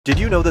Did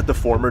you know that the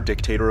former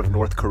dictator of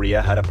North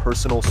Korea had a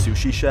personal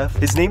sushi chef?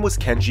 His name was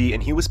Kenji,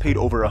 and he was paid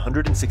over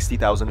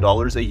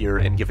 $160,000 a year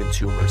and given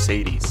 2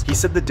 Mercedes. He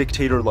said the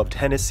dictator loved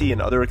Hennessy and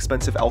other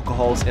expensive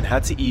alcohols and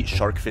had to eat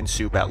shark fin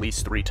soup at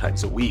least 3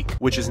 times a week,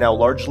 which is now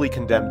largely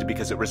condemned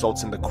because it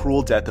results in the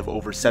cruel death of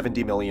over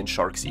 70 million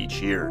sharks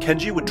each year.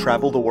 Kenji would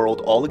travel the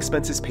world, all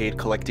expenses paid,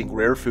 collecting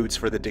rare foods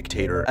for the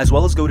dictator, as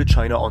well as go to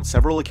China on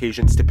several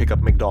occasions to pick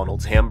up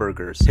McDonald's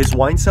hamburgers. His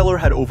wine cellar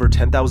had over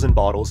 10,000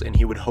 bottles, and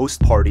he would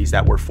host parties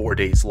that were 4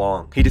 days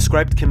long. He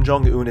described Kim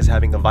Jong-un as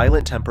having a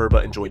violent temper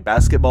but enjoyed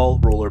basketball,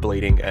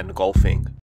 rollerblading, and golfing.